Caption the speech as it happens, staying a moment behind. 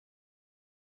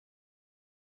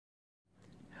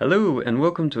Hello and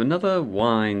welcome to another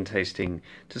wine tasting.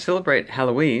 To celebrate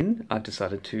Halloween, I've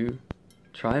decided to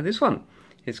try this one.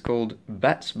 It's called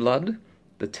Bat's Blood,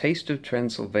 The Taste of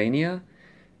Transylvania.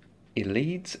 It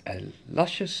leads a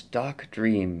luscious dark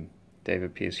dream.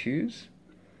 David Pierce Hughes.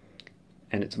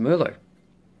 And it's Merlot.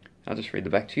 I'll just read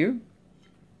the back to you.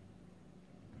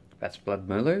 Bat's Blood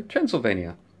Merlot,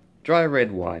 Transylvania. Dry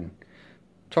red wine.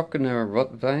 Trockenera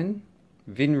Rotwein.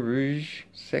 Vin Rouge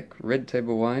Sec Red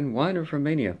Table Wine, wine of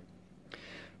Romania.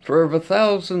 For over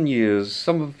 1,000 years,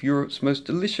 some of Europe's most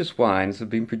delicious wines have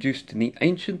been produced in the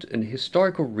ancient and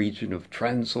historical region of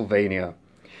Transylvania.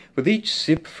 With each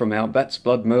sip from our Bat's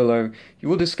Blood Merlot, you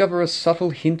will discover a subtle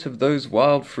hint of those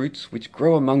wild fruits which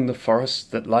grow among the forests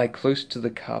that lie close to the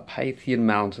Carpathian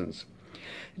Mountains.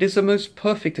 It is the most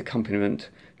perfect accompaniment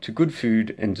to good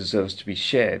food and deserves to be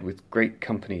shared with great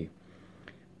company.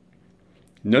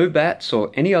 No bats or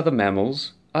any other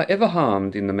mammals are ever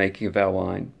harmed in the making of our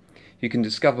wine. You can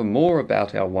discover more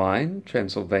about our wine,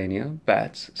 Transylvania,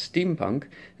 bats, steampunk,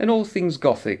 and all things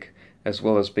Gothic, as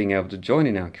well as being able to join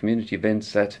in our community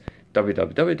events at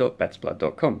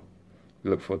www.batsblood.com. We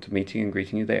look forward to meeting and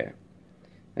greeting you there.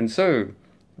 And so,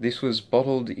 this was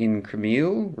bottled in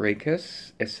Cremil,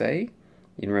 Rekas, SA,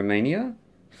 in Romania,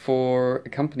 for a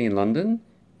company in London,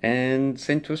 and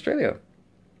sent to Australia.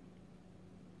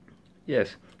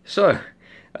 Yes, so,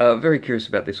 very curious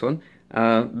about this one.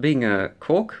 Being a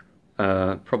cork,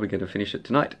 probably going to finish it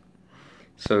tonight.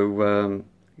 So,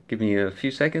 give me a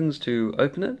few seconds to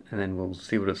open it, and then we'll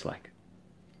see what it's like.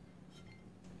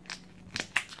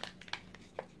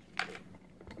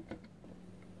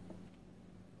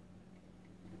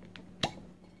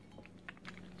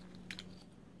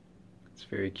 It's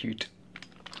very cute.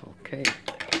 Okay,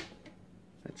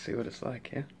 let's see what it's like,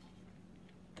 yeah?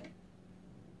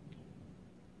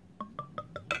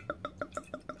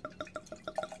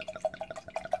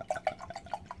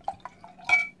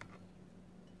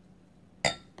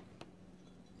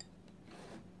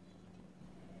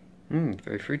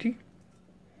 Very fruity.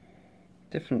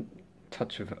 Different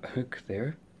touch of oak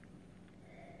there.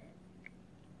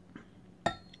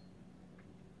 It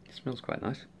smells quite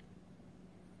nice.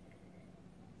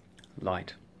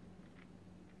 Light.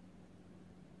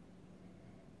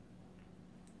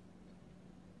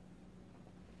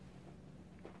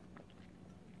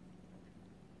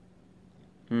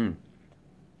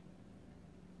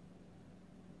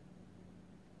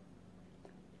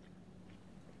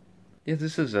 Yeah,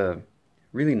 this is a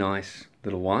really nice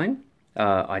little wine,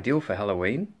 ideal for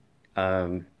Halloween,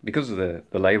 because of the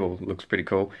label looks pretty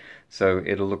cool, so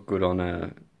it'll look good on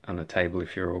a table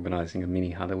if you're organising a mini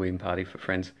Halloween party for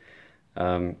friends.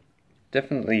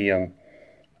 Definitely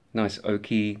nice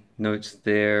oaky notes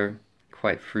there,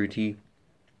 quite fruity.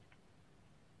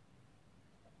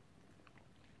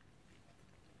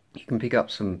 You can pick up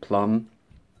some plum,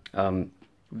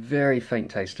 very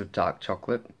faint taste of dark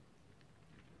chocolate,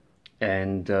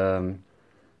 and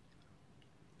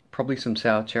probably some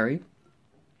sour cherry,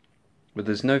 but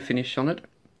there's no finish on it.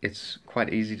 It's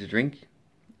quite easy to drink,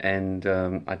 and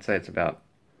I'd say it's about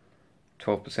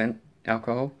 12%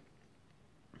 alcohol,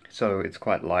 so it's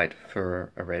quite light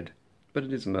for a red, but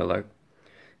it is a Merlot.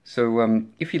 So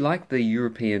if you like the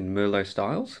European Merlot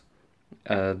styles,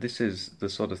 this is the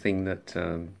sort of thing that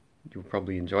you'll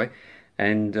probably enjoy.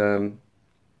 And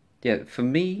yeah, for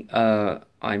me,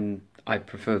 I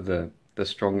prefer the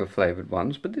stronger flavored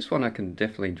ones, but this one I can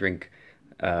definitely drink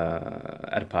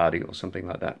at a party or something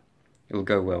like that. It'll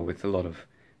go well with a lot of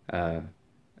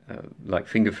like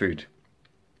finger food.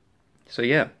 So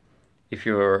yeah, if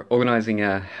you're organizing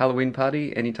a Halloween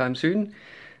party anytime soon,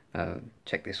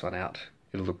 check this one out.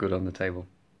 It'll look good on the table.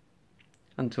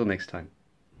 Until next time.